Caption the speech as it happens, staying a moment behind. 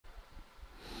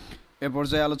এ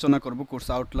পর্যায়ে আলোচনা করব কোর্স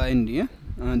আউটলাইন নিয়ে।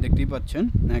 দেখতেই পাচ্ছেন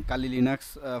কালি Linux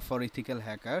for ethical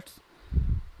hackers.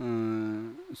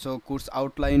 So course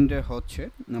আউটলাইনে হচ্ছে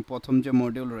প্রথম যে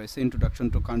মডিউল রয়েছে introduction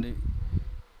to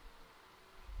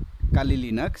Kali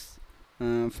Linux.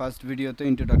 First ভিডিওতে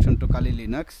ইন্ট্রোডাকশন টু কালি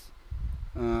লিনাক্স,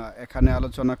 এখানে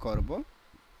আলোচনা করব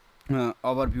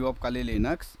overview of Kali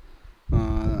Linux,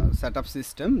 setup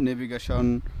system, navigation,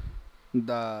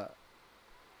 the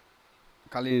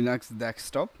Kali Linux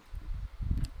desktop,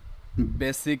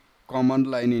 basic command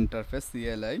line interface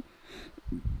CLI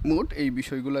mode, এই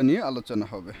বিষয়গুলো নিয়ে আলোচনা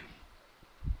হবে।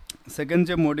 সেকেন্ড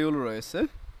যে মডিউল রয়েছে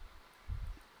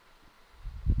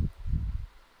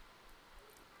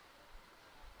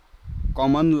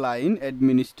কমান্ড লাইন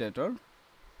অ্যাডমিনিস্ট্রেটর,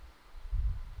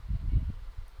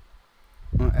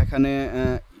 এখানে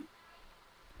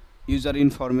user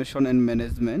information and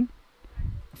management,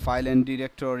 file and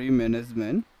directory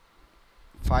management,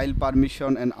 file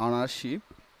permission and ownership,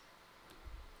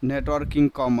 networking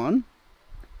command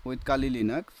with Kali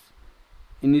Linux,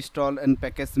 install and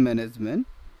package management,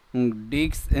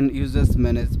 disk and users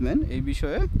management, এই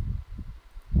বিষয়ে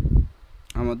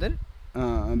আমাদের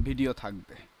ভিডিও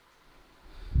থাকবে।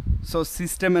 So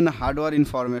system and hardware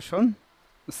information,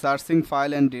 searching file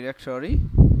and directory,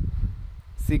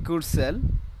 secure sell,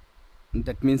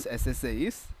 that means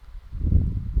SSAs,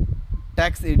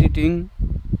 tax editing,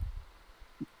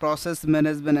 process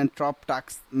management and top tax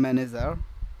manager,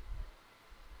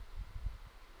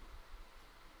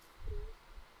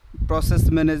 process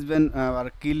management R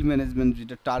kill management,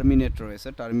 যেটা terminate রয়েছে,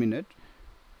 terminate,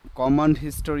 command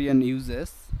history and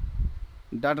uses,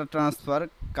 data transfer,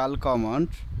 কাল command,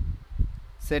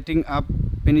 setting up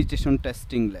penetration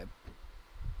testing lab.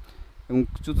 এবং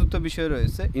চতুর্থ বিষয়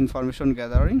রয়েছে information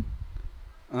gathering.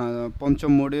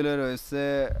 পঞ্চম মডিউলে রয়েছে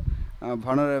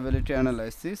vulnerability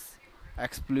analysis,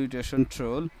 exploitation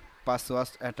troll,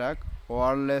 password attack,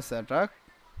 wireless attack,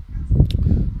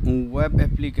 web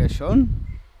application,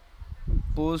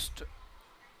 post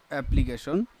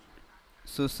application,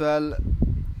 social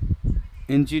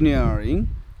engineering,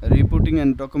 reporting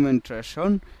and documentation,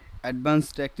 advance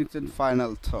techniques and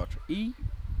final thought. এই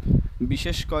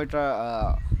বিশেষ কয়টা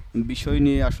বিষয়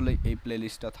নিয়ে আসলে এই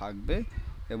প্লেলিস্টটা থাকবে।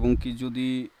 এবং কি যদি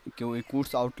কেউ এই কোর্স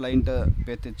আউটলাইনটা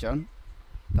পেতে চান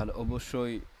তাহলে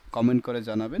অবশ্যই কমেন্ট করে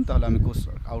জানাবেন, তাহলে আমি কোর্স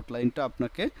আউটলাইনটা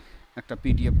আপনাকে একটা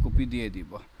PDF কপি দিয়ে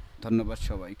দিব। ধন্যবাদ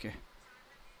সবাইকে।